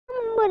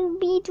gonna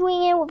be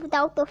doing it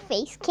without the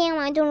face cam.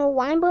 I don't know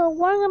why, but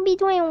we're gonna be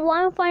doing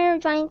Wildfire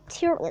Giant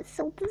tier list.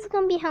 So this is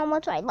gonna be how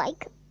much I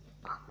like.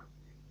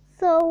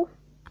 So,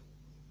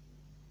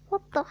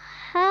 what the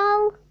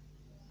hell?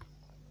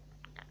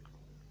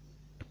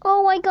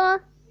 Oh my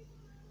god.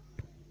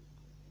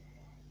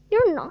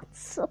 You're not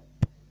supposed.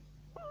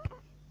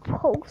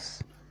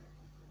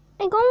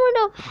 I got rid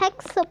of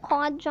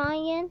Hexapod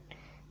Giant,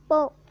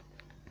 but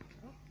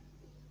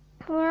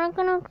we're not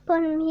gonna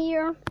put him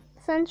here,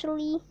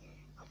 essentially.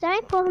 Did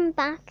I put him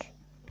back?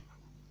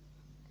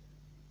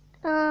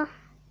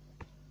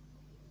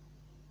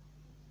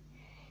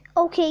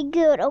 Okay,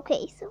 good.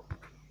 Okay, so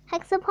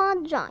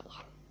Hexapod Giant.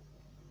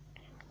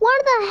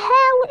 Where the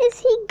hell is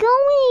he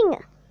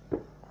going?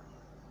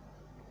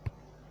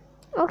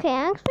 Okay,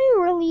 I actually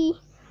really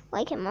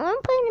like him. I'm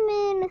gonna put him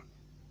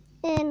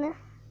in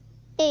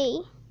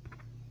A.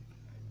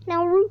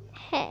 Now root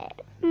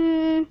head.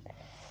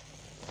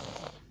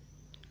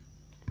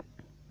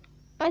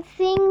 I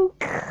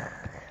think,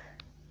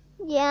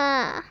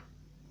 yeah,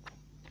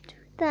 do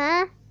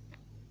that.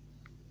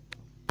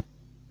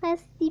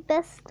 That's the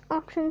best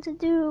option to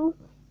do.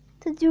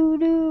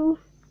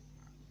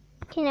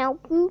 Okay, now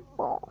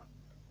meatball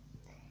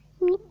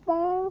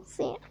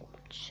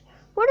sandwich.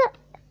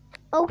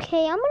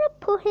 Okay, I'm gonna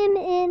put him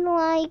in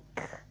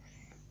like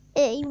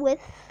A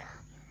with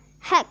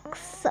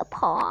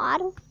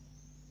Hexapod.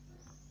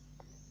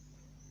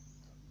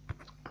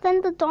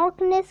 Then the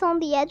darkness on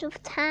the edge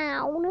of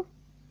town.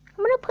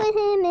 I'm gonna put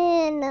him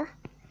in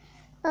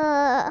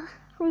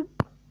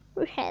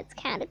root heads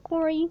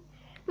category.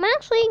 I'm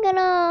actually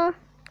gonna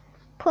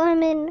put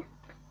him in.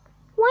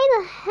 Why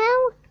the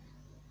hell?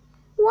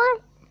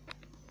 What?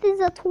 This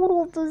is a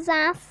total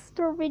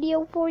disaster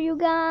video for you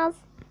guys.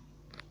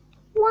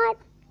 What?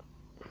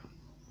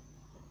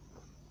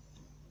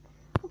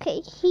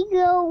 Okay, he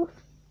go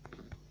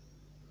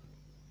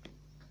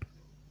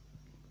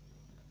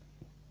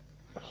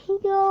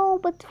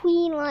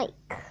between like.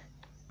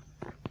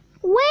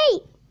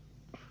 Wait!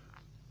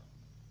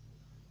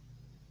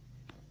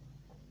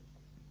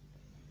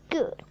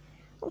 Good.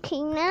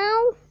 Okay,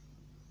 now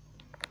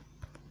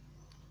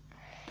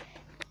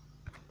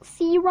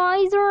Sea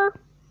Riser.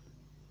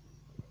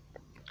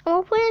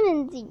 I'll put him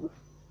in D.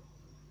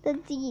 The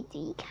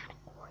DD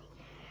category.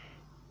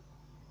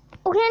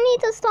 Okay, I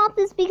need to stop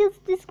this because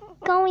this is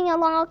going a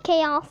lot of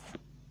chaos.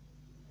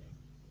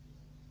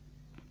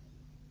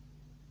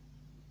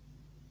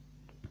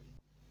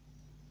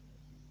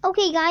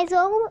 Okay guys,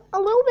 a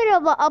little bit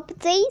of an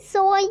update.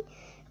 So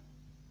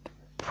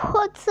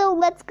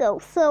let's go.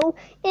 So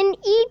in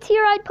E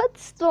tier I put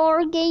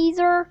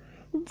Stargazer,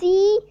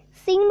 D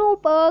Signal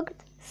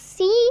Bugged,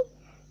 C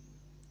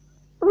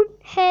Root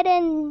Head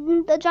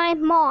and the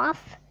Giant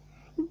Moth,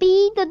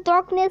 B the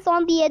Darkness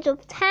on the Edge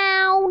of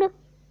Town,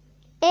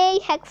 A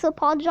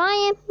Hexapod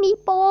Giant,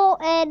 Meatball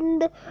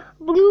and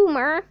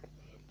Bloomer,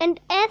 and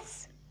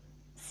S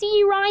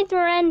Sea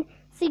Riser and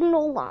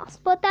Signal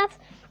Lost. But that's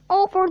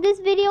all for this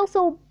video,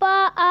 so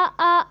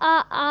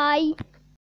bye.